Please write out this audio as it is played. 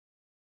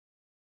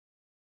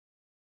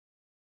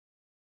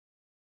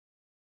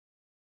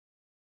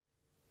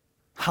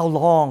How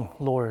long,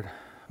 Lord,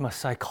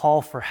 must I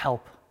call for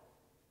help,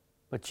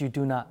 but you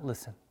do not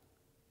listen?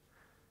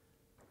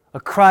 I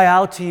cry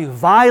out to you,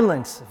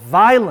 violence,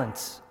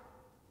 violence,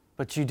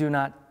 but you do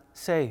not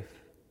save.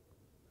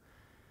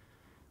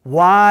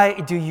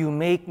 Why do you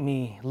make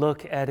me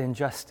look at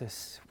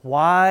injustice?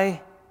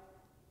 Why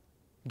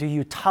do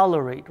you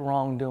tolerate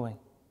wrongdoing?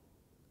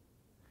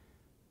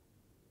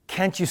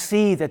 Can't you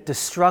see that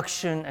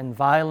destruction and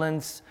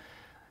violence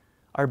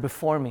are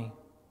before me,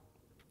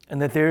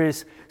 and that there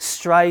is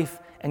strife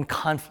and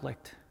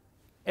conflict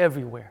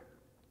everywhere?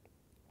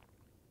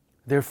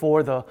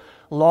 Therefore, the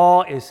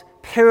law is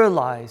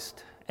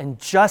paralyzed, and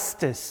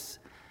justice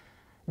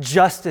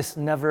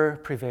never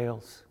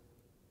prevails.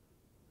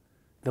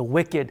 The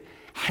wicked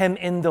hem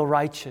in the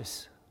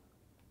righteous,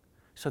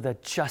 so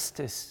that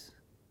justice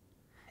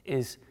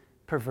is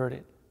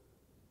perverted.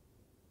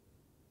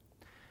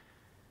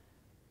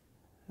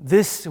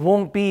 This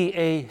won't be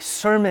a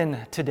sermon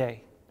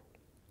today.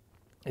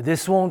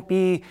 This won't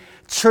be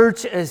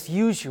church as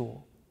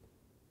usual.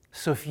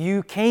 So if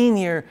you came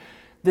here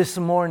this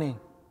morning,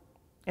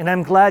 and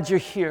I'm glad you're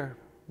here,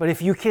 but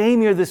if you came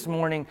here this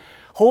morning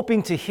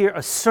hoping to hear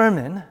a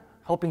sermon,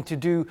 hoping to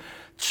do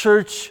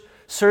church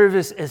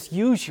service as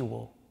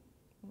usual,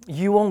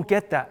 you won't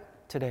get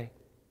that today.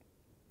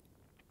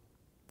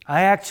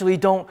 I actually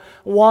don't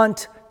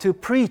want to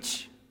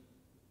preach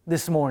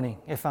this morning,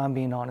 if I'm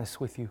being honest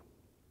with you.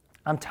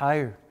 I'm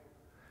tired.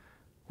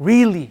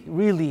 Really,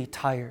 really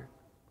tired.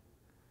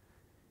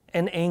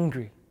 And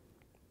angry.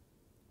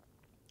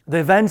 The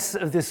events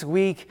of this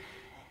week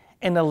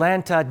in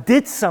Atlanta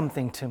did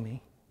something to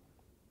me.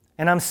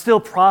 And I'm still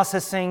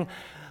processing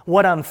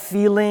what I'm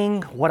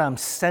feeling, what I'm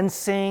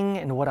sensing,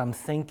 and what I'm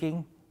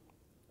thinking.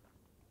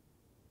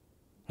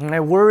 And I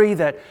worry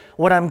that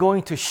what I'm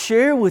going to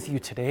share with you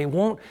today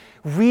won't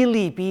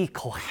really be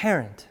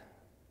coherent.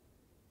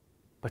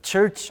 But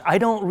church, I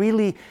don't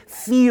really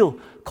feel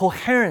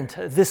coherent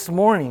this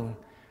morning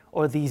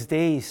or these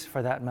days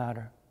for that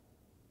matter.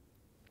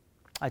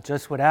 I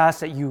just would ask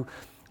that you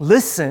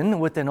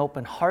listen with an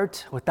open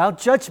heart, without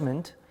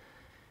judgment,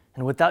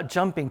 and without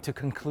jumping to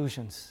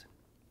conclusions.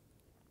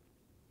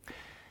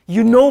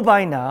 You know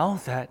by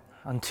now that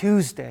on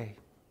Tuesday,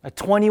 a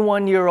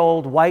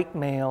 21-year-old white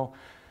male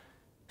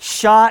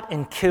shot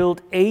and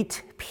killed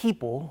 8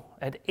 people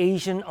at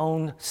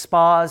Asian-owned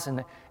spas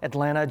in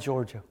Atlanta,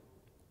 Georgia.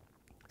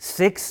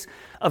 6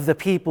 of the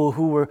people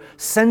who were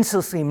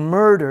senselessly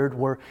murdered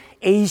were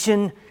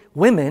Asian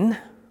women,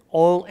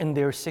 all in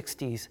their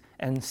 60s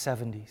and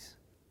 70s.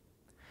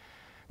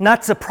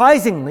 Not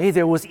surprisingly,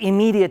 there was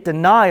immediate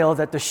denial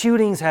that the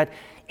shootings had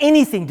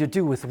anything to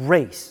do with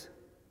race.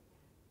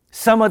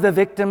 Some of the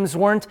victims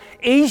weren't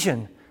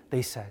Asian,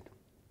 they said.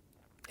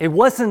 It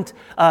wasn't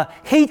a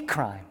hate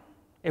crime.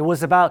 It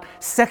was about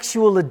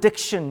sexual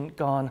addiction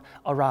gone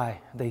awry,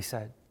 they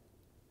said.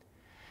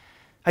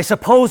 I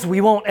suppose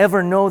we won't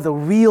ever know the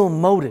real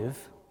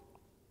motive,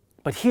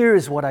 but here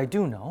is what I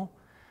do know.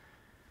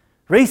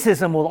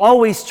 Racism will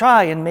always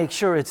try and make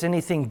sure it's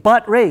anything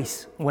but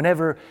race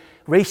whenever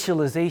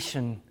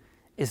racialization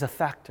is a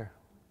factor.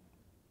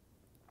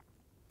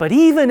 But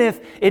even if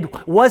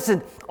it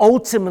wasn't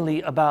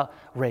ultimately about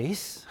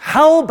race,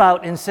 how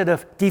about instead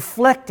of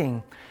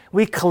deflecting,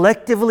 we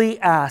collectively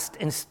asked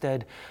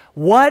instead,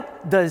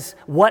 what does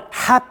what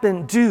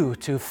happened do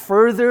to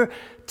further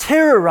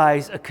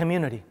terrorize a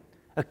community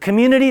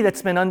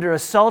that's been under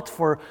assault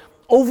for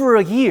over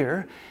a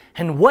year,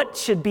 and what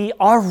should be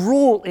our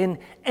role in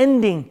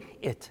ending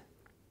it?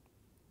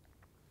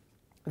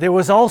 There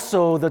was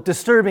also the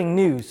disturbing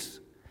news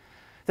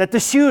that the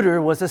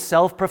shooter was a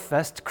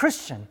self-professed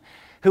Christian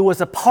who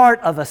was a part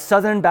of a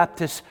Southern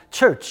Baptist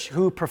church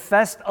who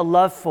professed a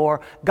love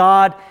for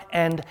God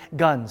and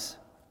guns.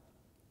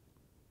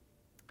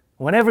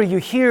 Whenever you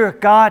hear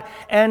God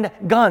and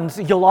guns,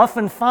 you'll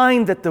often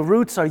find that the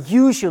roots are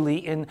usually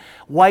in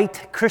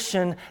white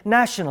Christian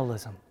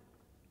nationalism.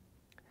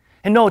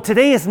 And no,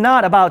 today is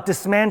not about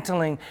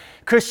dismantling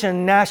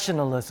Christian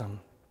nationalism.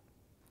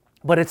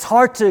 But it's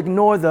hard to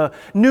ignore the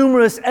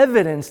numerous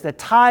evidence that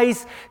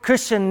ties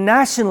Christian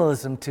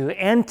nationalism to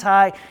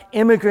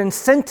anti-immigrant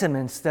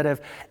sentiments that have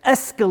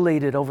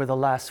escalated over the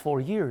last 4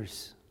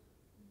 years.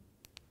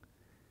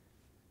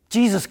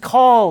 Jesus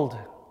called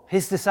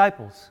his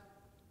disciples,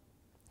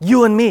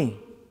 you and me,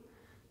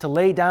 to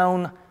lay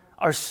down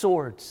our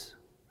swords.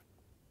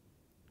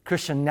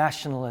 Christian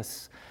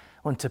nationalists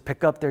want to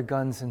pick up their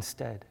guns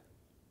instead.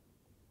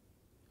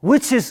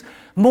 Which is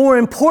more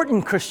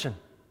important, Christian?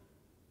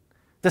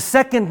 The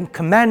second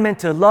commandment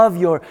to love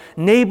your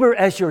neighbor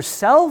as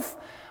yourself,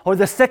 or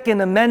the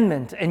Second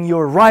Amendment and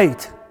your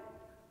right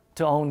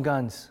to own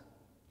guns?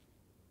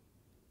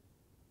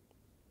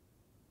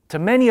 To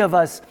many of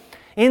us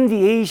in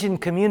the Asian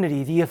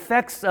community, the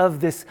effects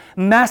of this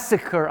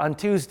massacre on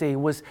Tuesday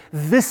was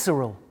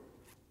visceral.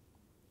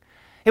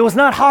 It was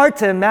not hard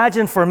to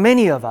imagine for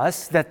many of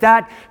us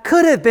that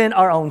could have been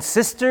our own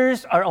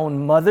sisters, our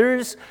own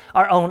mothers,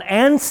 our own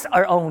aunts,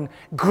 our own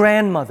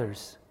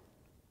grandmothers.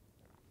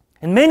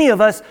 And many of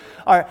us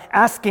are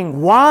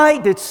asking, why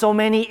did so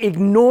many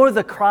ignore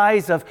the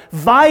cries of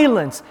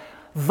violence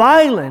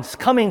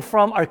coming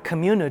from our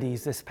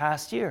communities this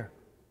past year?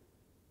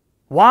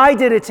 Why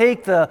did it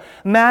take the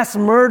mass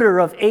murder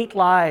of 8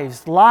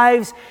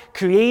 lives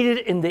created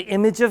in the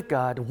image of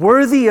God,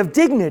 worthy of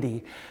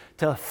dignity,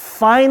 to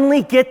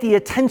finally get the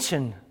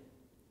attention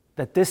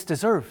that this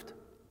deserved?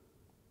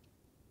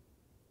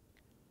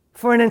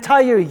 For an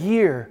entire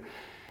year,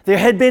 there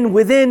had been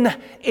within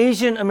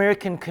Asian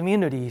American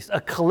communities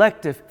a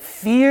collective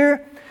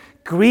fear,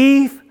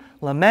 grief,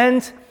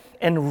 lament,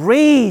 and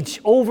rage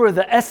over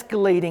the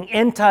escalating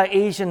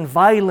anti-Asian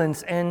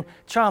violence and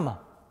trauma.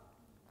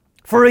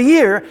 For a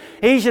year,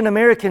 Asian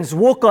Americans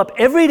woke up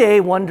every day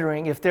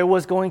wondering if there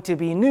was going to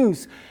be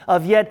news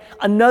of yet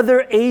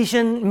another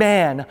Asian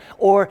man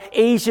or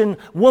Asian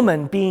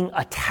woman being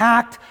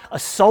attacked,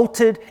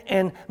 assaulted,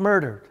 and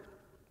murdered.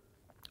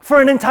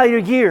 For an entire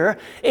year,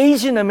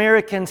 Asian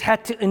Americans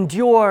had to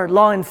endure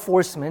law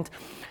enforcement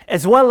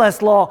as well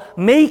as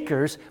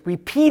lawmakers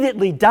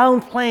repeatedly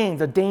downplaying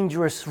the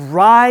dangerous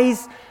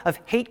rise of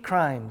hate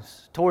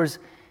crimes towards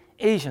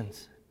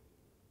Asians.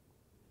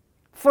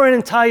 For an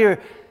entire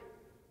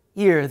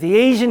year, the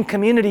Asian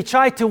community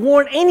tried to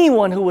warn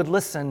anyone who would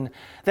listen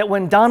that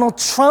when Donald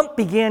Trump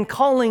began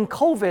calling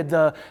COVID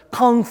the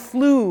Kung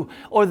flu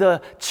or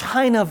the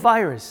China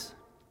virus,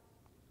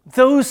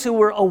 those who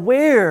were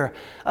aware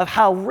of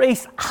how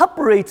race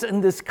operates in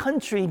this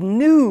country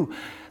knew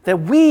that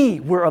we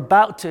were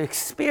about to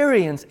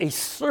experience a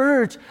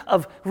surge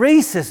of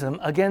racism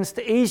against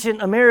Asian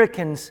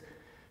Americans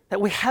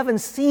that we haven't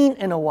seen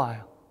in a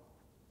while.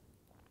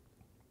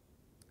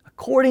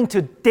 According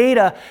to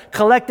data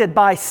collected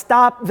by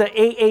Stop the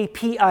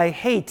AAPI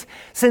Hate,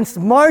 since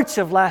March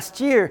of last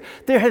year,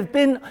 there have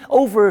been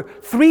over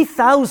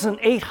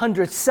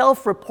 3,800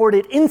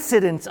 self-reported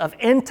incidents of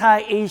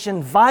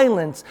anti-Asian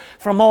violence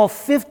from all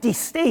 50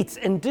 states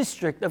and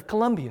District of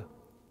Columbia.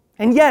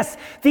 And yes,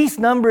 these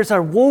numbers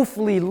are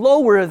woefully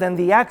lower than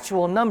the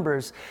actual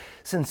numbers,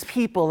 since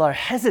people are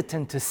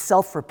hesitant to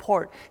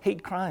self-report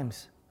hate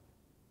crimes.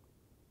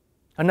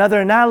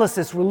 Another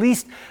analysis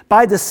released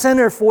by the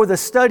Center for the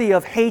Study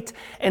of Hate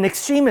and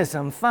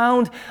Extremism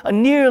found a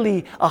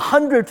nearly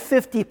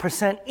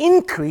 150%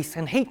 increase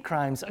in hate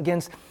crimes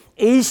against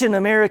Asian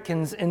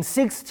Americans in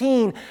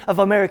 16 of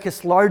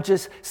America's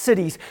largest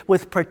cities,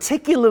 with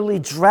particularly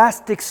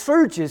drastic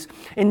surges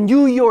in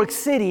New York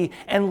City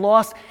and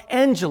Los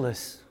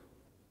Angeles.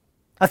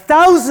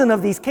 1,000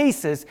 of these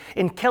cases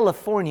in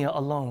California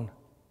alone.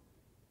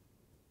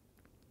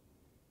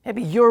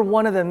 Maybe you're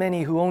one of the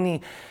many who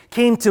only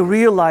came to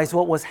realize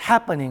what was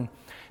happening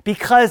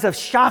because of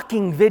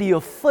shocking video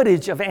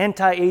footage of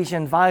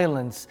anti-Asian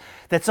violence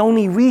that's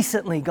only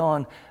recently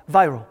gone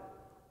viral.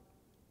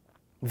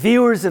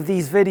 Viewers of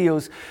these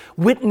videos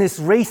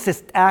witness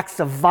racist acts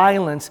of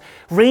violence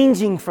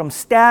ranging from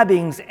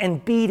stabbings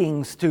and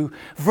beatings to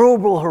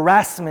verbal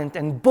harassment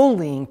and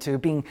bullying to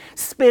being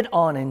spit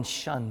on and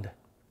shunned.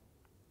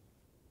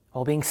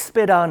 While being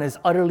spit on is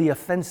utterly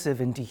offensive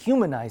and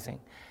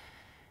dehumanizing,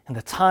 in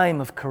the time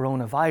of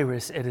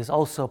coronavirus, it is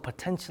also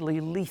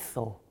potentially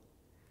lethal.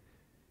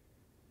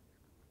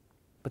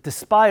 But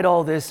despite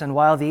all this, and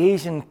while the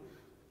Asian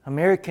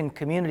American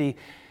community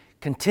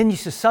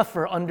continues to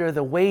suffer under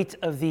the weight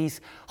of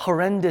these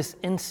horrendous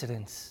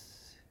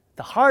incidents,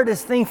 the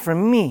hardest thing for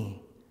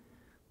me,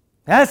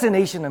 as an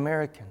Asian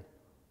American,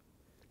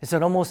 is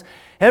that almost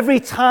every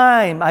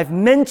time I've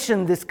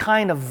mentioned this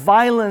kind of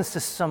violence to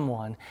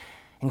someone,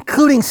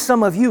 including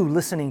some of you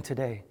listening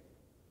today,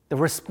 the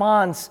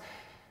response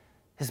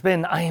has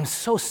been, "I am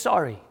so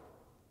sorry.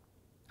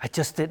 I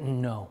just didn't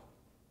know."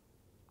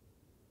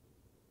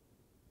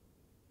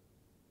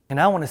 And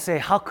I want to say,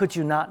 how could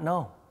you not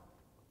know?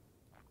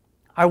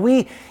 Are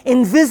we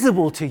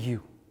invisible to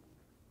you?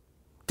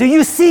 Do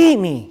you see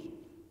me?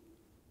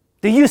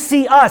 Do you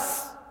see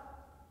us?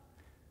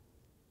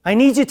 I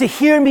need you to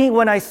hear me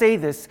when I say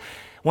this.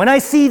 When I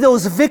see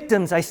those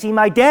victims, I see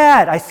my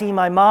dad, I see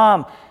my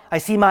mom, I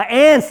see my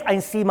aunts, I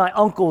see my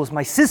uncles,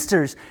 my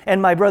sisters,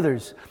 and my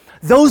brothers.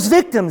 Those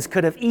victims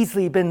could have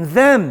easily been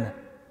them,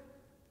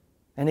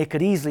 and it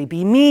could easily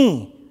be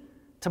me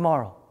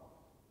tomorrow.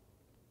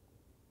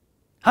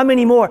 How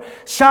many more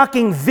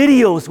shocking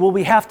videos will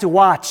we have to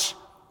watch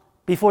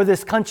before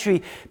this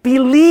country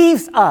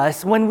believes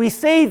us when we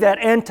say that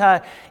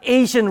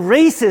anti-Asian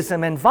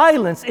racism and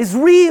violence is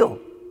real?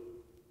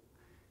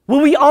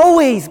 Will we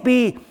always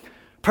be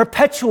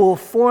perpetual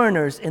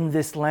foreigners in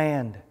this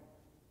land?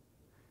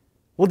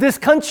 Will this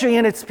country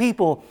and its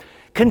people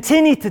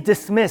continue to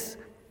dismiss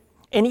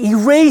and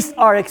erase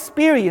our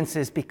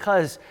experiences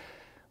because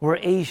we're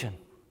Asian?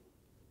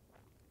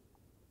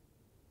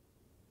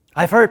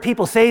 I've heard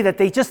people say that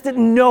they just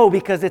didn't know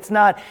because it's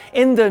not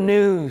in the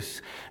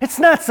news. It's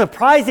not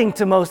surprising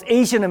to most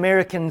Asian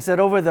Americans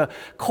that over the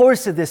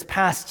course of this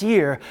past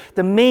year,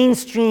 the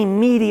mainstream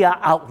media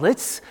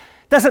outlets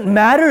Doesn't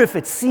matter if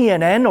it's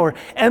CNN or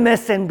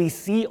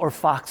MSNBC or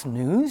Fox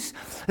News.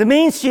 The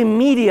mainstream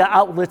media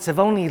outlets have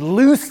only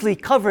loosely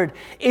covered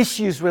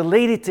issues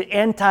related to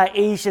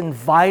anti-Asian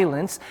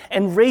violence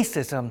and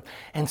racism,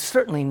 and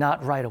certainly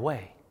not right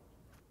away.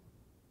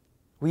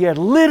 We are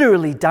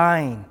literally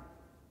dying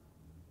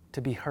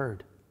to be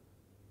heard.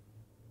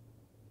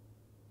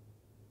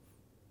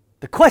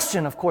 The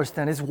question, of course,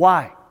 then is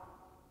why?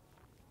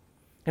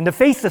 In the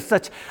face of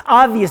such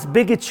obvious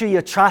bigotry,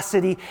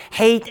 atrocity,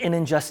 hate, and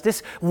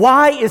injustice,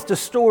 why is the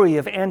story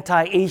of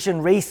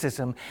anti-Asian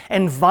racism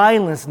and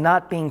violence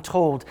not being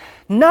told,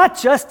 not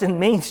just in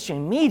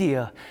mainstream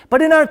media,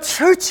 but in our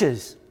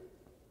churches,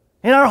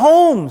 in our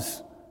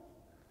homes,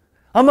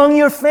 among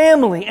your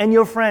family and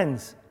your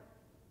friends?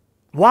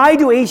 Why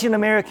do Asian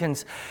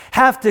Americans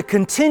have to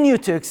continue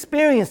to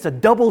experience the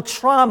double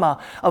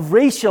trauma of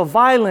racial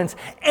violence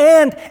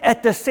and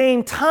at the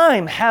same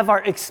time have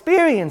our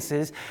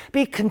experiences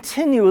be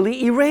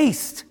continually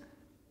erased?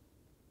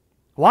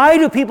 Why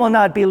do people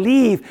not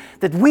believe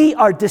that we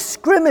are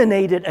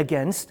discriminated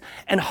against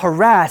and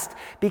harassed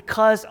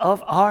because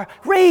of our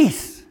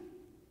race?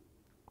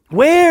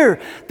 Where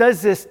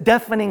does this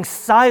deafening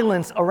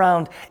silence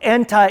around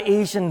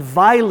anti-Asian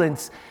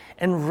violence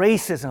and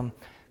racism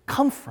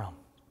come from?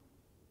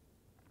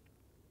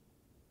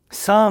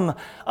 Some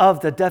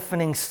of the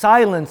deafening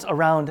silence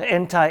around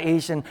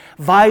anti-Asian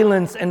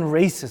violence and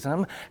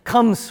racism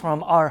comes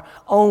from our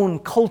own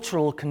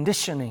cultural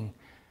conditioning.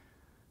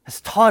 It's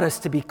taught us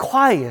to be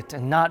quiet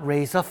and not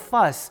raise a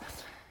fuss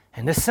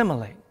and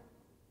assimilate.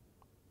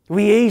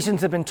 We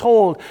Asians have been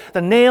told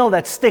the nail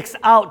that sticks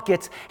out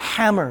gets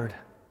hammered.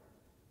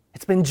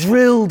 It's been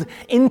drilled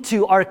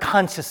into our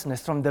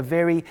consciousness from the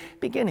very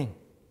beginning.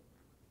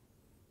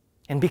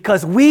 And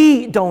because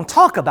we don't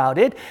talk about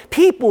it,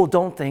 people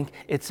don't think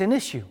it's an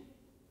issue.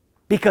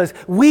 Because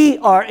we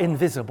are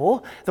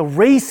invisible, the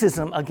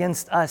racism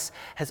against us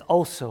has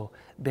also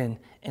been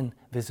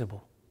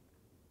invisible.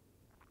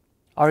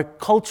 Our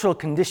cultural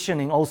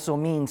conditioning also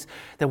means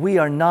that we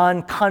are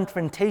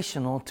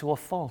non-confrontational to a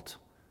fault.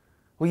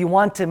 We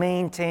want to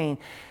maintain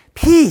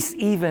peace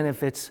even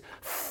if it's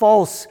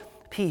false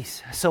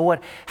peace. So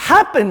what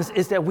happens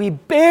is that we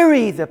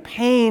bury the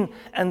pain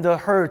and the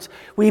hurt.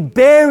 We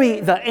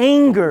bury the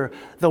anger,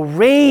 the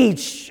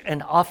rage,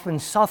 and often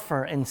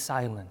suffer in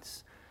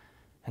silence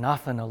and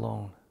often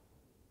alone.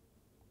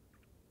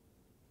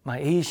 My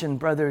Asian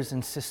brothers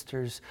and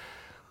sisters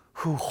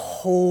who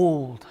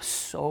hold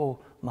so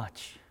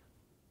much.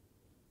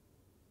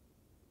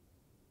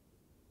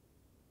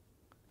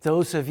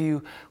 Those of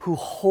you who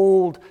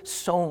hold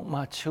so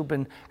much, who've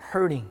been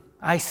hurting,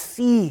 I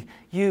see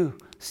you,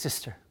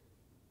 sister.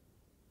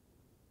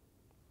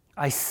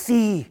 I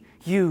see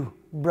you,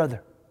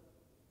 brother.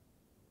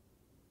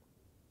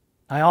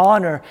 I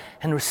honor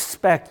and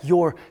respect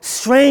your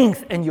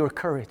strength and your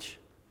courage.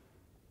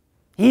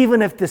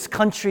 Even if this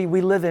country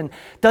we live in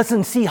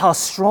doesn't see how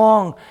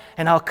strong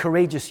and how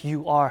courageous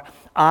you are,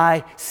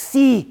 I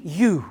see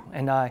you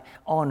and I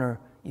honor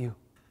you.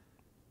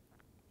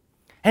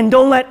 And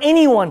don't let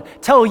anyone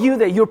tell you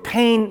that your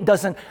pain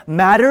doesn't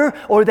matter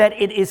or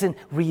that it isn't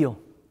real.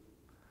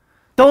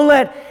 Don't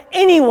let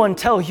anyone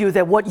tell you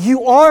that what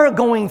you are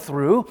going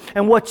through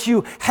and what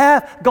you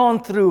have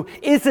gone through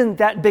isn't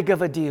that big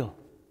of a deal.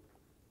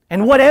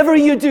 And whatever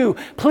you do,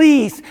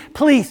 please,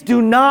 please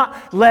do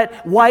not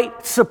let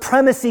white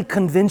supremacy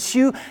convince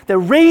you that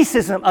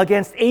racism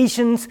against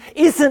Asians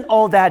isn't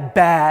all that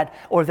bad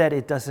or that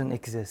it doesn't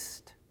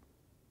exist.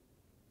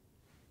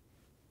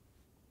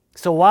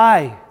 So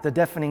why the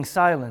deafening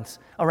silence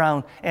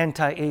around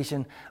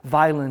anti-Asian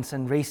violence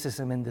and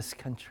racism in this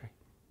country?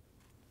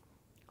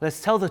 Let's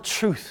tell the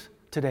truth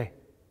today.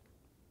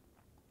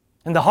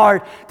 And the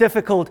hard,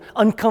 difficult,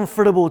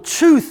 uncomfortable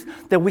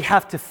truth that we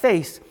have to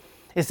face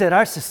is that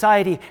our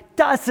society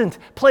doesn't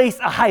place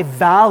a high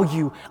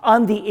value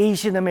on the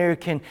Asian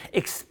American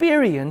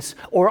experience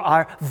or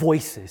our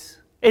voices.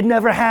 It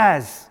never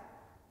has.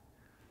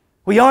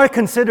 We are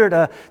considered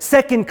a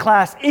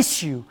second-class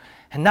issue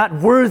and not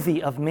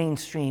worthy of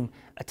mainstream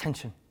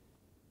attention.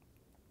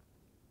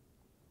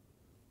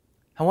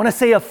 I want to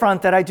say up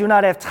front that I do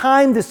not have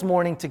time this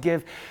morning to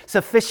give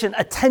sufficient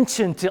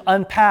attention to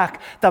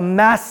unpack the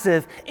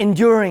massive,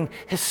 enduring,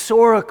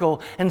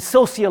 historical, and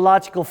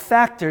sociological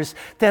factors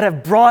that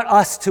have brought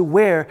us to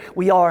where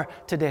we are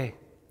today.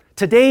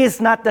 Today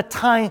is not the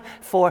time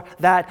for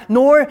that,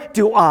 nor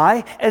do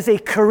I, as a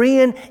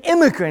Korean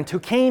immigrant who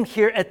came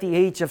here at the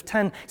age of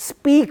 10,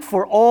 speak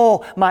for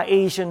all my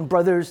Asian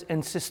brothers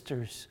and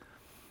sisters.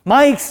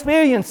 My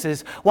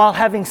experiences, while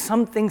having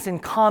some things in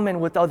common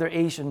with other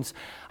Asians,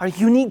 are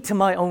unique to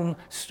my own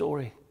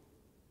story.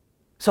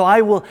 So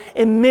I will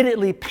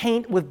admittedly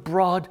paint with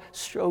broad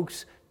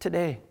strokes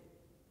today.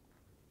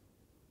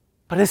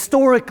 But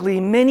historically,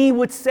 many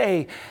would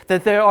say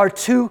that there are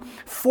two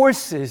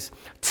forces,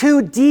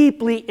 two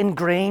deeply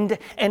ingrained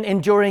and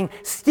enduring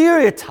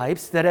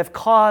stereotypes that have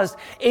caused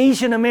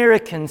Asian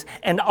Americans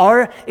and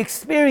our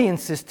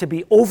experiences to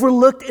be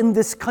overlooked in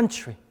this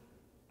country.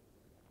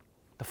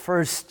 The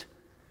first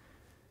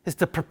is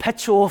the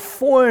perpetual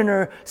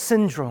foreigner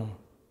syndrome,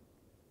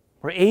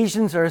 where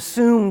Asians are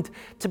assumed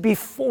to be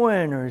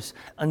foreigners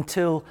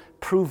until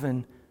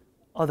proven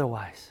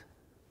otherwise.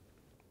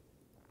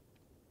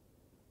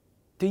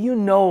 Do you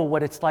know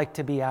what it's like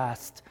to be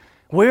asked,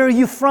 "Where are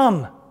you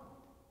from?"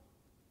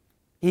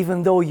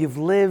 even though you've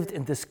lived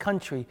in this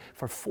country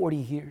for 40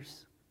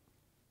 years?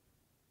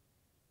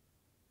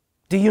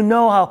 Do you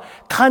know how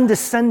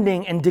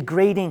condescending and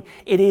degrading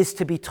it is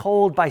to be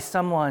told by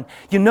someone,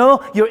 "You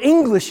know, your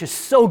English is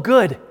so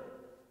good"?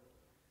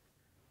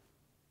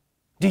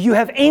 Do you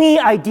have any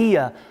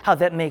idea how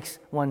that makes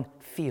one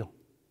feel?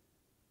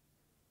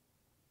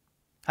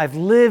 I've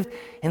lived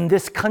in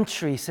this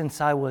country since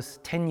I was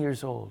 10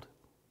 years old.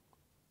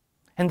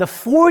 And the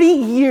 40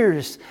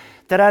 years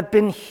that I've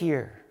been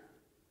here,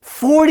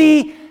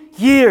 40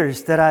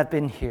 years that I've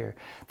been here,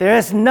 there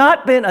has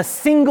not been a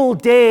single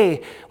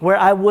day where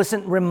I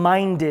wasn't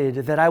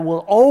reminded that I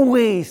will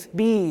always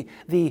be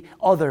the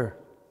other.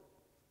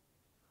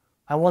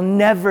 I will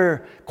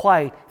never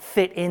quite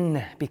fit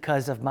in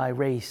because of my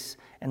race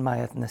and my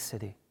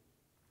ethnicity.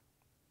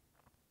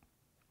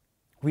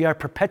 We are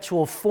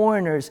perpetual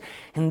foreigners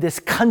in this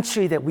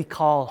country that we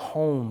call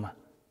home.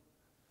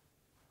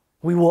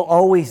 We will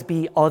always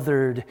be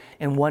othered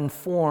in one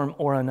form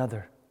or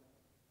another.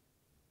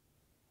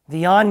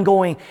 The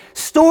ongoing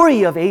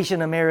story of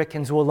Asian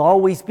Americans will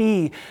always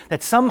be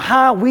that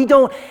somehow we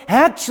don't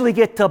actually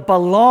get to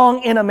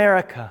belong in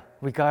America,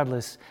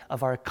 regardless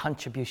of our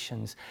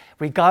contributions,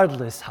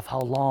 regardless of how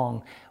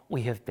long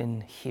we have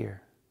been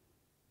here.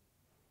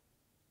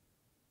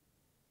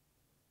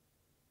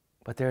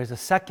 But there is a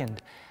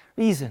second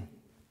reason,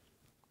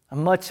 a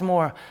much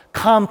more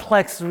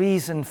complex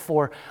reason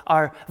for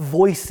our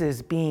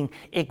voices being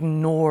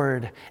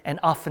ignored and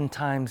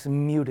oftentimes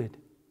muted.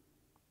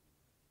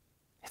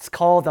 It's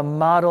called the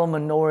model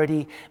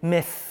minority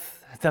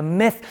myth. The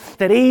myth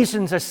that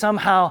Asians are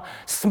somehow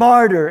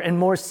smarter and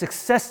more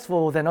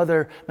successful than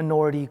other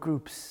minority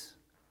groups.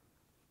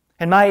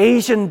 And my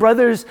Asian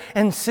brothers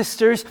and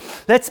sisters,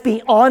 let's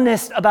be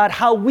honest about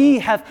how we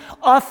have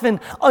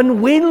often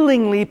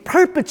unwittingly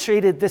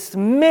perpetrated this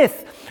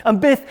myth, a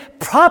myth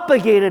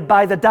propagated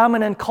by the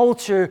dominant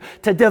culture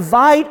to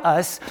divide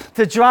us,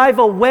 to drive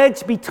a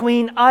wedge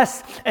between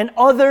us and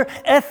other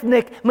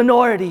ethnic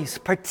minorities,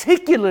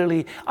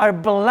 particularly our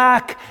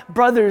Black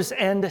brothers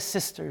and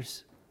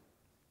sisters.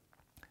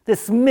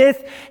 This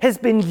myth has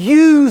been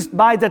used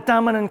by the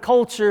dominant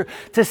culture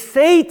to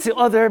say to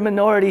other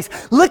minorities,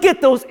 "Look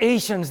at those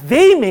Asians,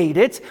 they made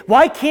it,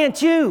 why can't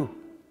you?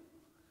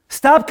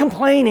 Stop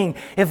complaining.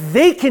 If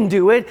they can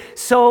do it,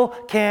 so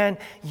can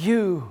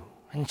you."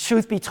 And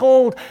truth be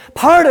told,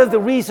 part of the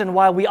reason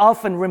why we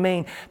often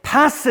remain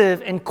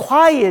passive and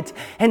quiet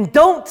and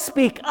don't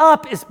speak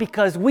up is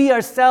because we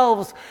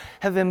ourselves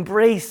have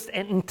embraced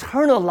and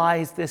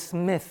internalized this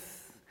myth.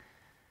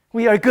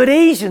 We are good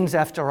Asians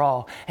after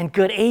all, and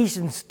good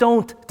Asians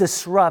don't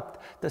disrupt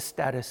the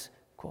status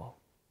quo.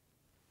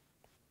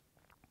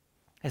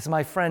 As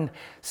my friend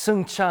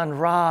Seung-Chan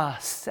Rah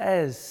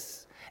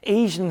says,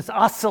 Asians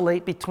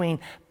oscillate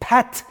between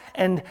pet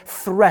and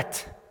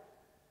threat.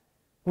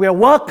 We are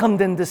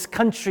welcomed in this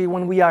country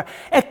when we are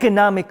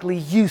economically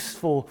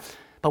useful,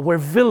 but we're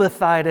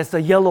vilified as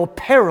the yellow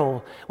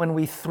peril when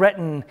we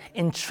threaten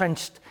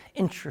entrenched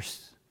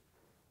interests.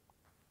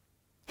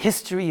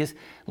 History is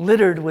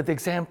littered with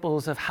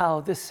examples of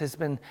how this has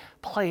been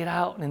played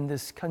out in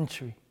this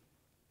country.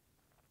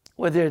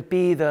 Whether it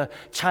be the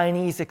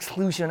Chinese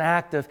Exclusion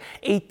Act of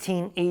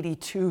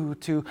 1882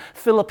 to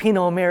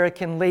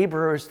Filipino-American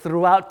laborers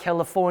throughout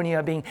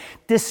California being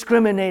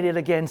discriminated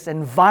against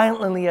and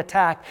violently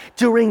attacked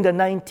during the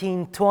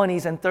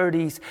 1920s and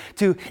 30s,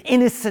 to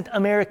innocent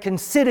American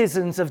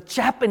citizens of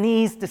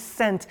Japanese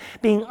descent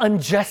being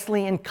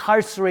unjustly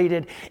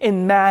incarcerated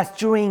in mass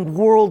during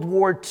World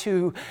War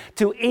II,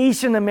 to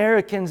Asian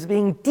Americans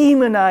being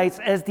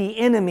demonized as the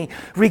enemy,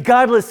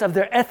 regardless of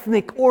their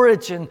ethnic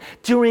origin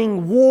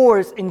during wars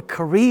in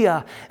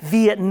Korea,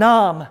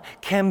 Vietnam,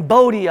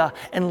 Cambodia,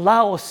 and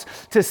Laos,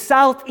 to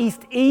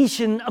Southeast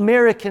Asian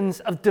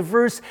Americans of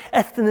diverse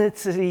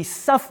ethnicities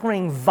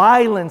suffering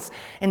violence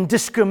and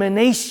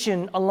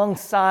discrimination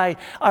alongside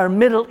our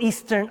Middle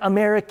Eastern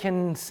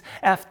Americans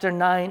after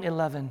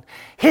 9/11.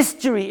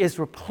 History is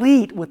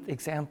replete with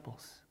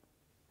examples.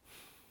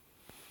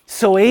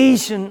 So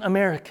Asian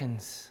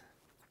Americans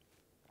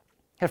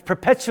have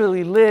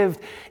perpetually lived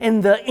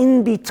in the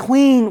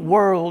in-between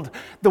world,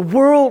 the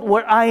world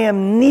where I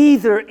am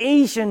neither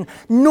Asian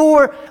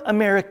nor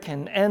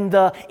American, and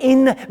the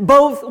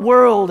in-both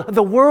world,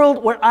 the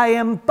world where I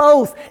am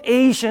both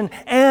Asian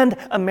and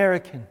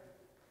American.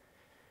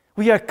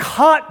 We are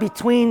caught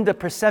between the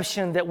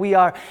perception that we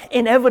are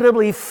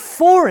inevitably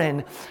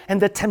foreign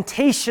and the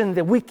temptation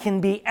that we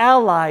can be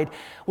allied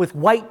with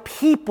white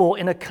people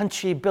in a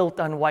country built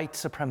on white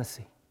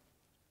supremacy.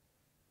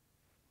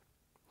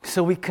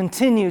 So we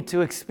continue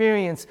to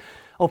experience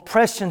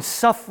oppression,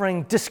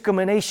 suffering,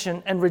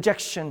 discrimination, and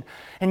rejection.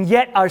 And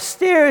yet our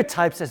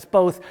stereotypes as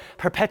both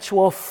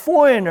perpetual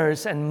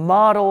foreigners and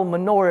model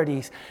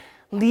minorities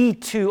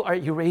lead to our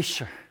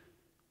erasure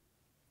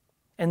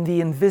and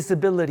the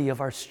invisibility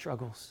of our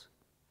struggles.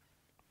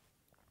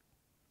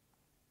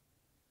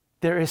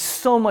 There is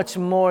so much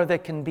more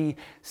that can be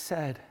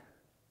said.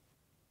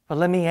 But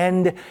let me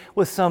end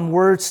with some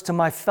words to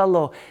my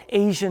fellow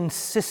Asian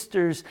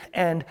sisters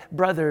and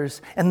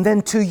brothers, and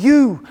then to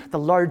you, the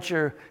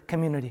larger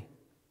community.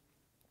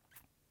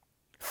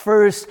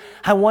 First,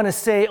 I want to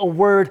say a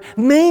word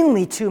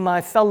mainly to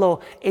my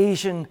fellow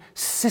Asian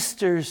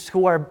sisters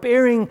who are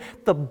bearing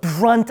the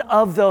brunt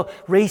of the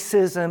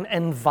racism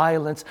and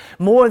violence,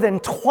 more than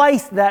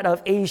twice that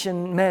of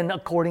Asian men,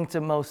 according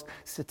to most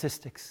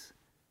statistics.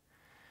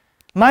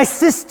 My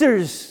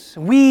sisters,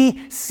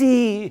 we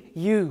see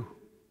you.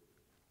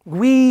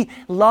 We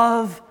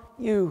love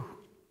you.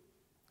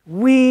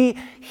 We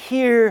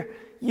hear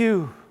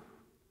you.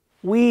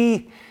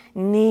 We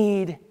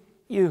need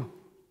you.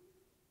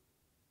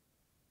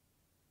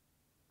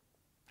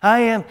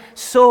 I am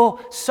so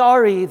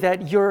sorry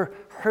that you're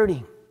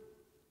hurting.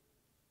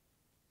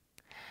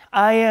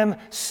 I am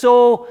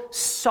so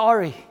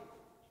sorry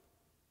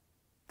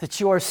that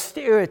you are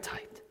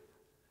stereotyped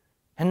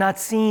and not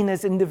seen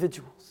as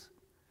individuals.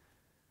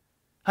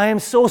 I am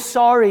so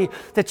sorry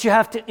that you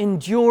have to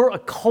endure a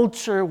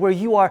culture where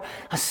you are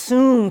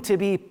assumed to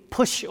be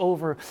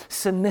pushover,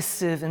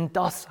 submissive, and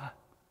docile.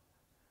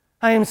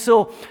 I am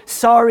so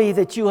sorry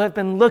that you have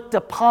been looked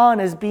upon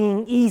as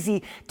being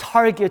easy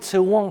targets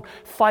who won't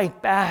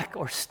fight back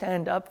or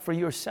stand up for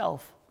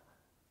yourself.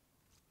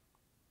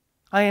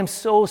 I am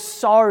so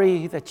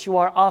sorry that you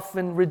are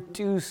often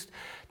reduced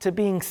to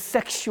being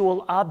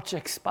sexual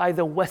objects by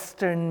the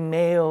Western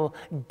male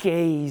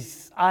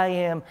gaze. I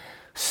am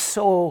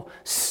so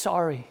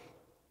sorry.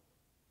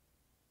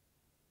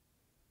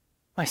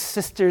 My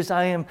sisters,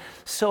 I am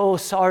so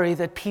sorry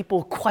that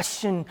people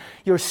question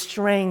your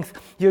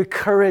strength, your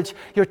courage,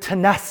 your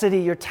tenacity,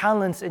 your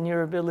talents, and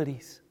your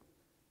abilities.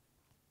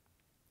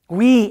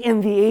 We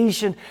in the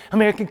Asian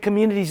American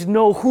communities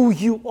know who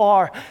you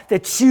are,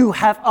 that you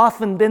have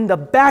often been the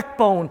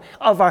backbone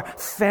of our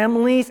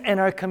families and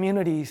our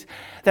communities,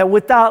 that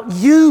without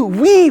you,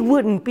 we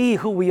wouldn't be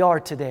who we are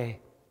today.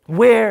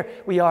 Where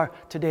we are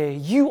today.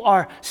 You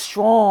are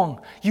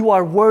strong. You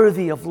are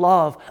worthy of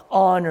love,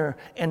 honor,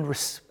 and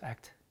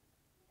respect.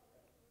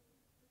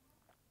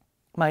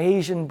 My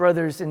Asian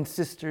brothers and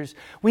sisters,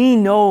 we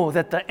know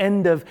that the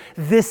end of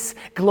this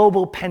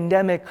global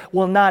pandemic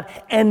will not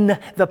end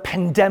the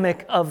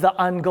pandemic of the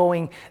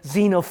ongoing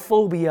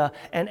xenophobia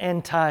and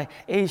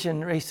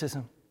anti-Asian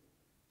racism.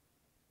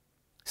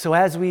 So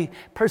as we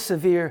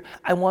persevere,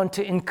 I want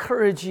to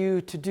encourage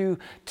you to do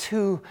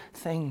two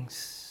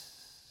things.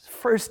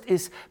 First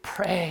is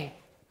pray.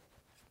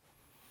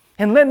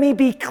 And let me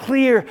be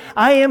clear,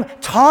 I am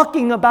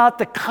talking about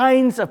the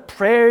kinds of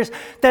prayers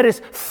that is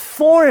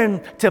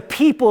foreign to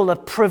people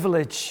of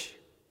privilege,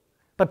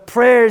 but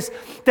prayers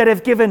that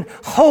have given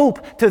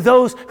hope to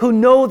those who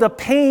know the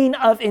pain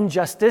of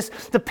injustice,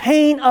 the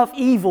pain of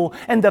evil,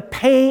 and the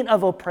pain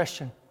of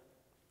oppression.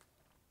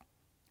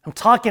 I'm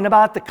talking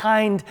about the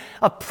kind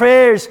of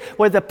prayers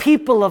where the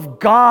people of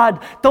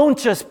God don't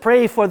just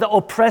pray for the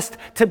oppressed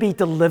to be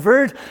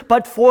delivered,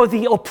 but for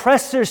the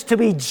oppressors to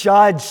be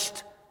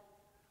judged.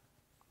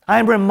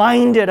 I'm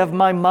reminded of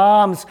my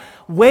mom's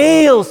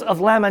wails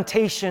of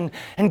lamentation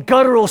and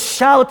guttural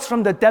shouts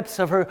from the depths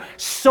of her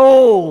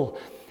soul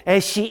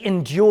as she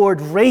endured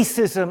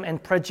racism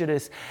and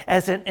prejudice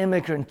as an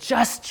immigrant,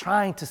 just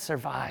trying to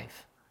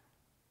survive.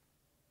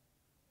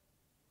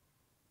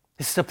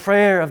 It's the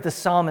prayer of the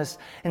psalmist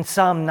in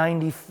Psalm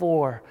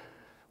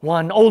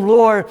 94:1. O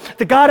Lord,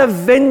 the God of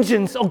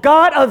vengeance, O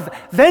God of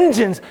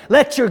vengeance,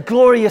 let your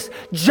glorious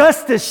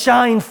justice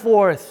shine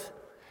forth.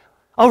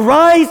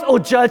 Arise, O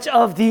judge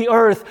of the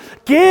earth,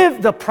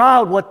 give the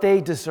proud what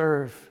they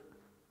deserve.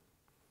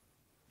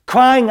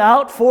 Crying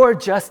out for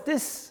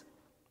justice,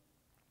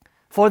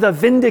 for the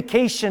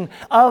vindication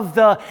of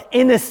the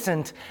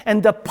innocent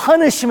and the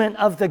punishment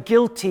of the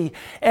guilty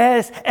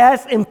as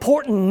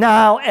important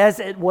now as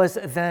it was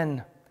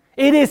then.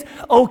 It is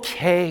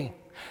okay.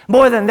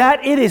 More than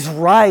that, it is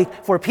right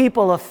for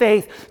people of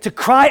faith to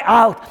cry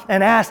out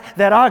and ask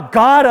that our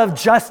God of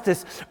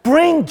justice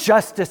bring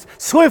justice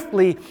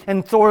swiftly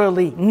and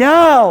thoroughly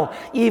now,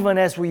 even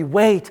as we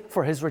wait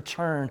for his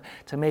return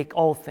to make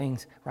all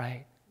things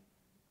right.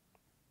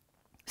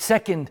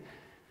 Second,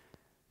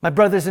 my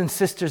brothers and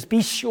sisters,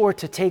 be sure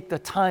to take the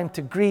time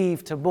to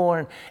grieve, to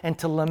mourn, and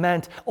to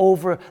lament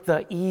over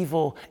the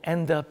evil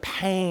and the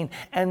pain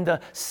and the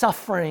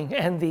suffering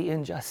and the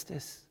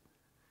injustice.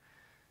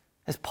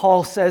 As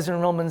Paul says in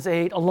Romans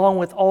 8, along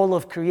with all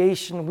of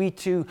creation, we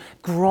too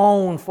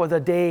groan for the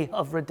day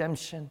of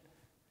redemption.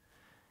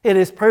 It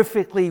is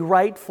perfectly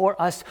right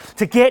for us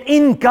to get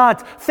in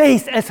God's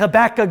face as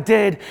Habakkuk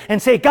did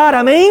and say, God,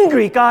 I'm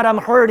angry. God, I'm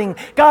hurting.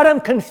 God, I'm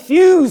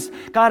confused.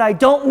 God, I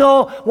don't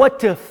know what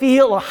to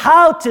feel or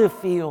how to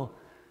feel.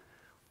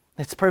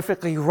 It's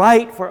perfectly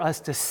right for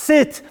us to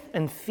sit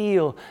and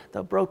feel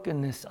the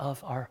brokenness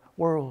of our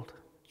world.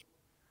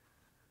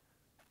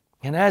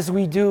 And as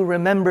we do,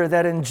 remember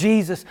that in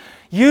Jesus,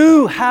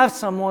 you have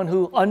someone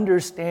who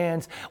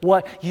understands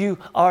what you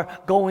are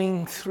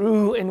going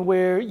through and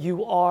where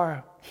you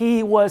are.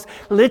 He was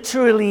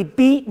literally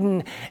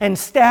beaten and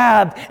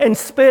stabbed and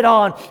spit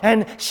on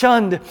and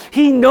shunned.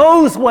 He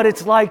knows what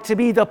it's like to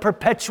be the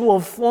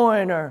perpetual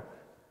foreigner.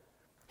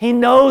 He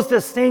knows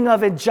the sting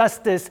of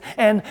injustice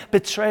and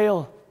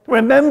betrayal.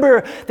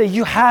 Remember that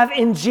you have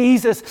in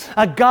Jesus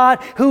a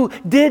God who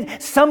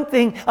did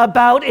something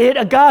about it,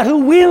 a God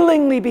who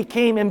willingly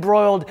became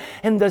embroiled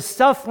in the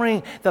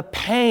suffering, the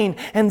pain,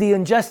 and the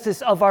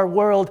injustice of our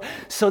world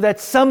so that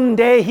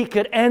someday He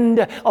could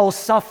end all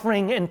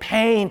suffering and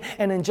pain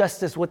and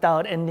injustice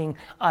without ending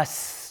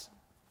us.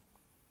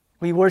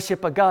 We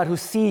worship a God who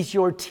sees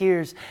your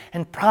tears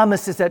and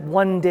promises that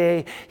one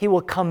day He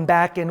will come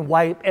back and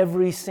wipe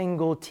every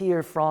single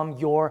tear from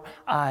your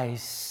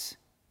eyes.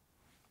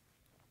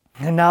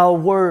 And now a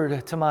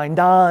word to my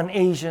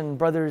non-Asian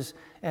brothers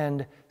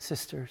and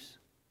sisters.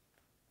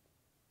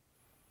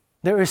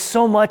 There is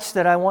so much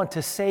that I want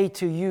to say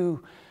to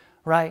you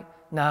right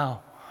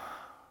now.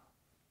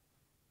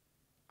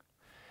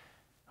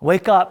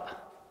 Wake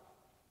up.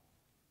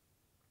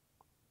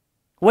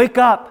 Wake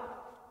up.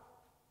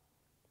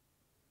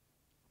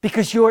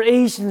 Because your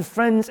Asian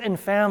friends and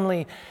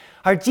family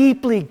are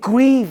deeply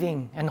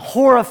grieving and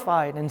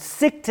horrified and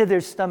sick to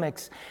their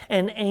stomachs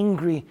and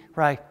angry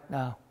right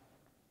now.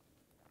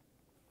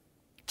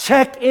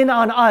 Check in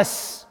on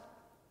us.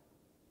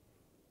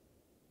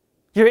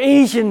 Your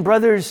Asian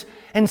brothers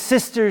and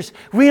sisters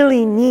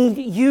really need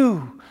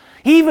you,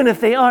 even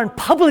if they aren't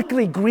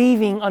publicly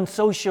grieving on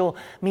social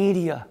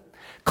media.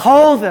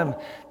 Call them,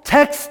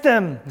 text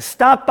them,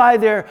 stop by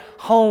their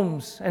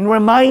homes, and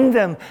remind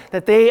them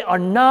that they are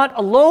not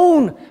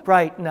alone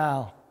right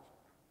now,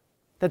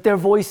 that their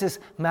voices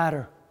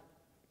matter.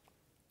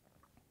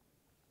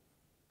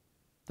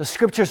 The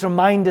scriptures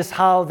remind us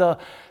how the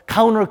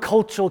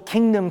countercultural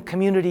kingdom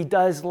community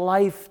does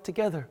life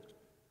together.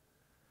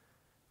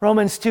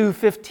 Romans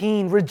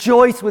 2:15,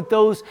 rejoice with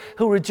those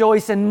who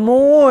rejoice and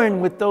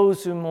mourn with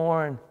those who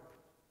mourn.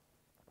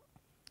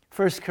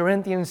 1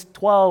 Corinthians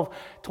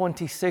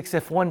 12:26,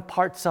 if one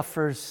part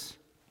suffers,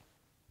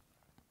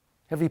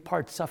 every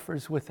part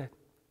suffers with it.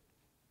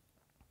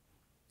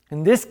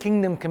 In this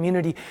kingdom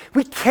community,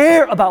 we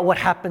care about what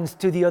happens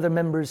to the other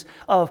members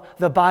of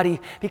the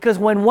body, because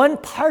when one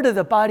part of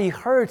the body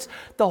hurts,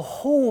 the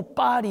whole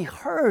body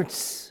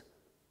hurts.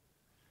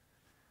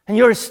 And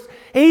your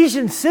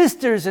Asian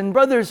sisters and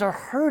brothers are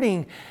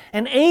hurting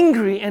and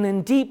angry and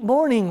in deep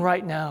mourning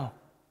right now.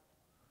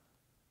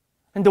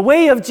 And the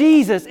way of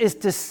Jesus is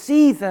to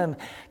see them,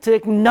 to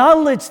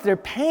acknowledge their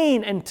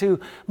pain, and to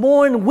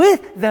mourn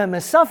with them,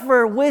 and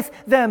suffer with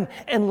them,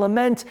 and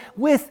lament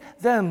with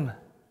them.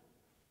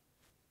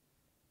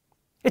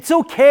 It's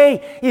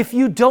okay if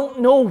you don't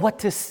know what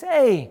to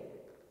say.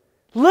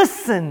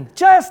 Listen,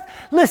 just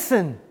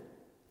listen.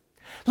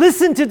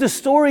 Listen to the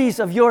stories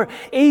of your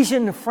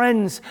Asian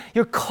friends,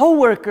 your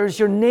coworkers,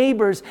 your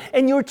neighbors,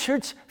 and your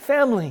church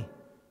family.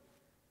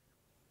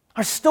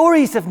 Our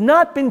stories have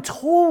not been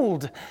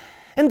told,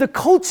 and the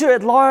culture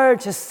at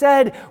large has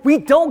said, we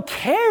don't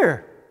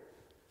care.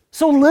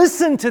 So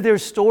listen to their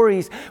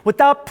stories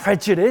without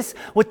prejudice,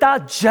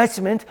 without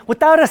judgment,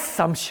 without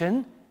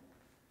assumption.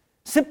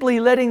 Simply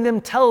letting them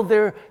tell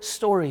their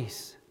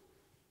stories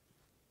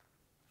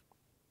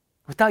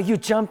without you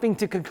jumping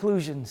to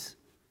conclusions.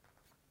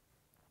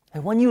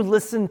 And when you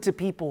listen to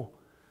people,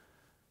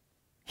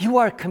 you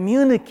are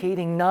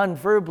communicating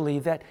non-verbally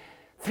that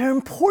they're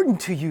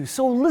important to you.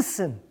 So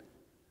listen,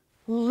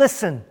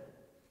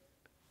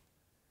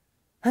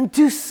 and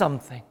do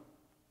something.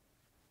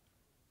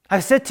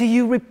 I've said to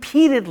you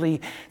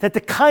repeatedly that the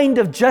kind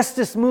of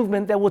justice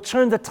movement that will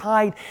turn the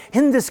tide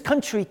in this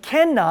country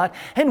cannot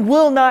and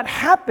will not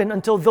happen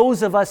until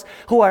those of us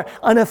who are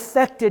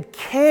unaffected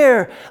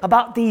care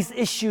about these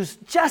issues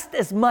just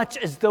as much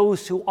as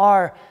those who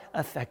are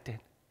affected.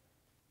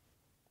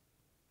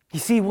 You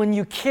see, when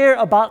you care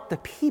about the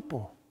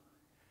people,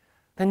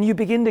 then you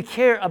begin to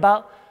care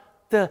about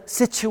the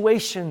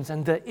situations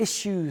and the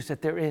issues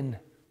that they're in.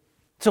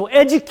 So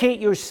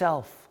educate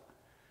yourself.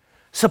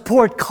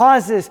 Support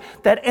causes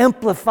that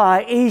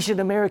amplify Asian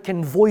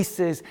American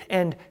voices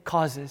and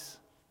causes.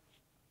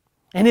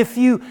 And if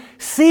you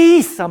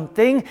see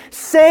something,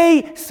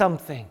 say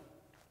something.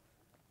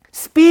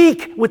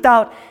 Speak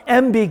without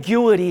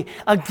ambiguity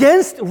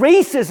against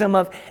racism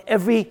of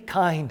every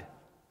kind.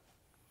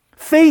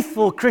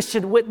 Faithful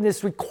Christian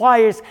witness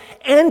requires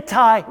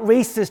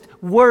anti-racist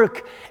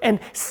work, and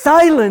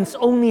silence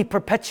only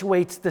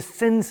perpetuates the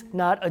sins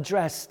not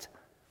addressed.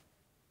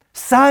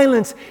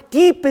 Silence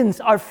deepens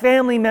our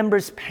family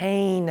members'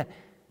 pain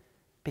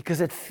because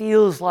it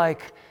feels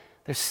like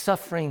they're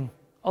suffering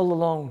all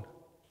alone.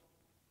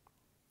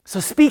 So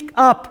speak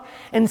up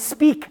and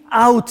speak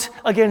out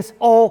against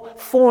all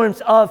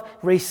forms of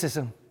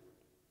racism.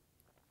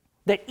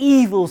 The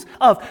evils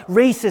of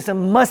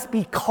racism must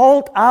be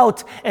called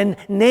out and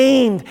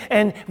named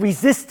and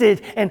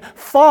resisted and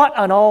fought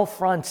on all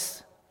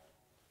fronts.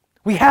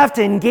 We have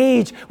to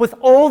engage with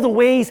all the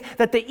ways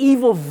that the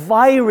evil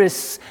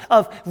virus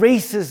of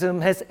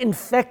racism has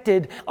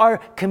infected our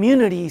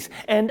communities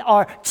and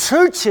our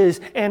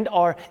churches and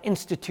our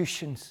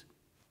institutions.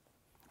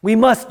 We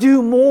must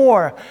do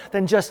more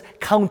than just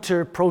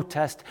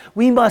counter-protest.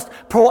 We must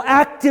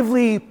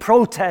proactively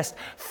protest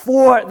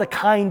for the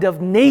kind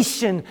of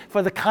nation,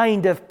 for the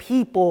kind of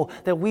people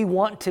that we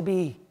want to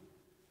be.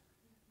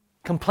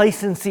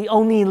 Complacency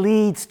only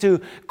leads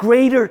to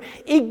greater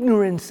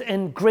ignorance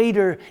and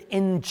greater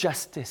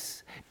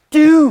injustice.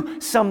 Do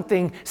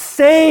something,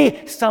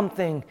 say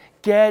something,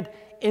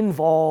 get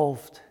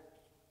involved.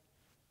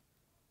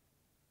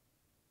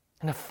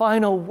 And a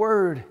final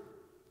word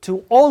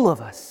to all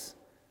of us.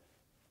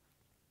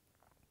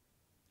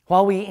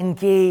 While we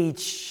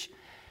engage,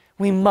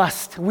 we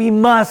must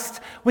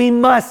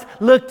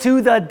look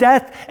to the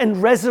death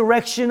and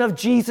resurrection of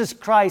Jesus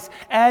Christ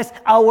as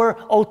our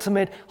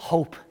ultimate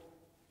hope.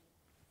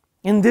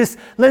 In this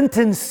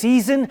Lenten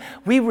season,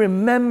 we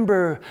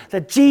remember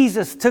that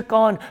Jesus took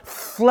on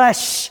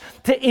flesh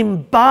to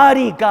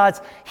embody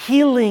God's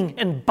healing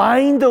and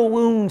bind the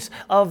wounds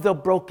of the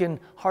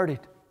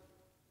brokenhearted.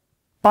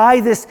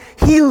 By this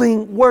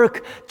healing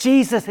work,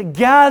 Jesus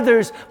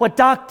gathers what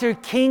Dr.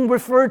 King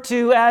referred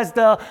to as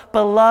the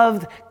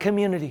beloved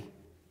community,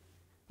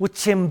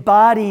 which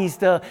embodies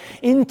the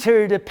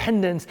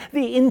interdependence,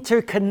 the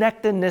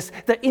interconnectedness,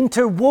 the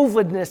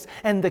interwovenness,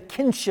 and the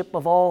kinship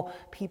of all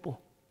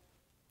people.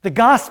 The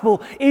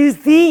gospel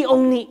is the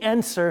only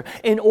answer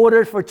in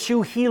order for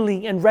true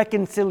healing and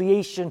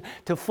reconciliation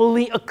to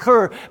fully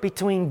occur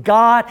between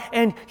God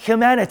and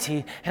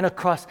humanity and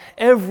across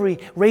every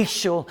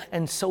racial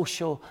and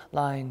social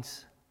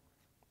lines.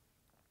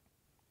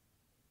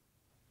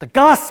 The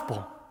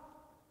gospel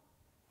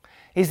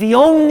is the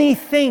only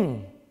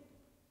thing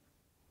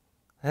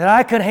that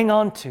I could hang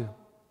on to.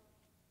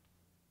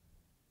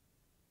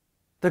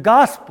 The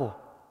gospel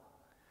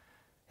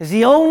is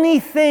the only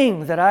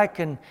thing that I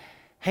can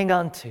hang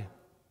on to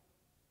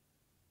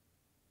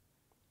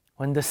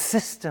when the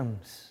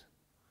systems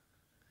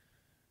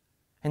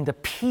and the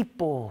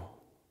people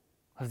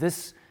of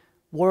this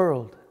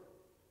world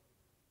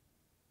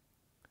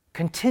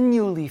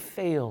continually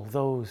fail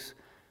those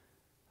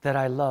that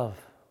I love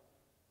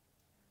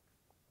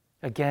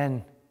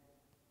again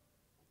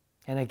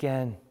and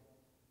again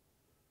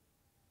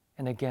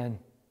and again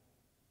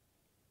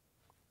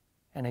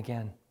and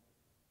again.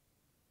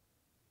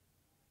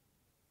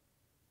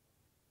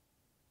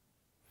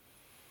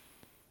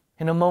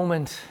 In a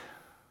moment,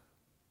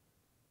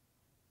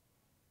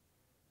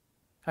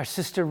 our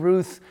sister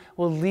Ruth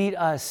will lead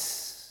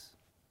us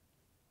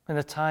in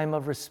a time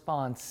of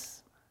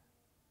response.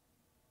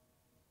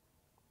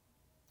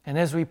 And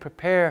as we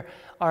prepare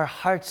our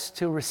hearts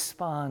to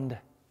respond,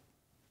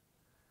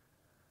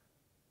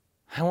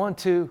 I want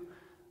to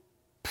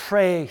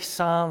pray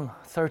Psalm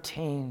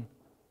 13,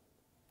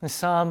 the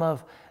Psalm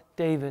of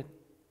David.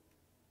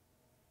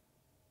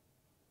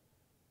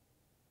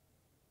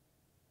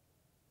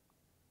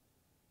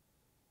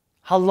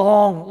 How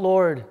long,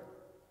 Lord,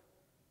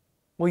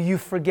 will you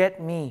forget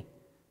me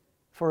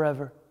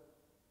forever?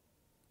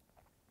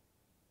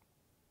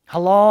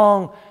 How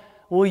long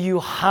will you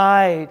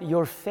hide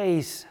your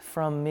face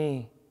from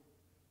me?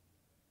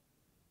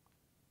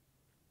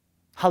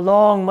 How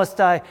long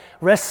must I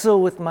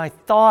wrestle with my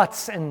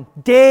thoughts and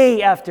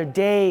day after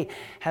day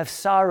have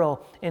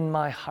sorrow in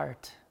my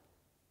heart?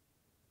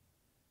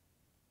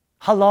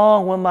 How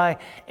long will my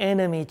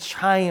enemy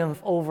triumph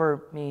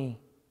over me?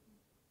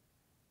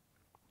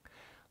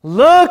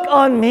 Look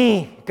on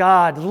me,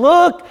 God.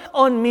 Look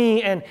on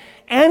me and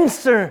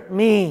answer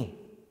me.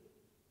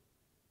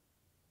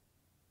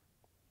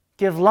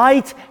 Give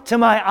light to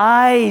my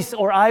eyes,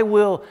 or I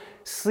will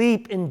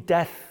sleep in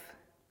death.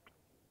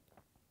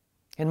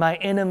 And my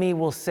enemy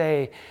will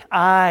say,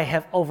 I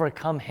have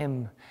overcome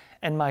him,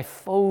 and my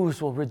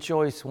foes will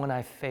rejoice when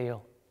I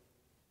fail.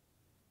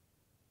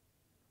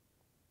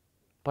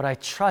 But I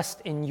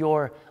trust in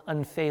your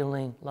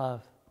unfailing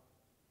love.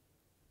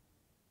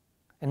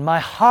 And my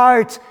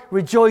heart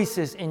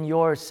rejoices in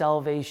your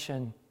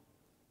salvation.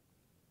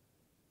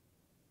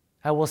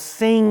 I will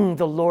sing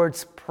the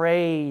Lord's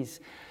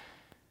praise,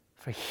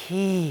 for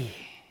he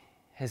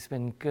has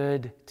been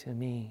good to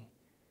me.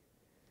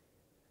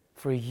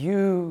 For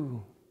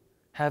you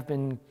have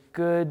been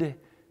good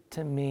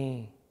to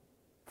me.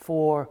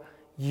 For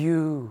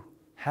you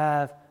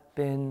have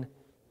been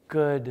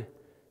good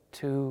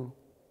to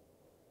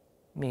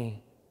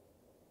me.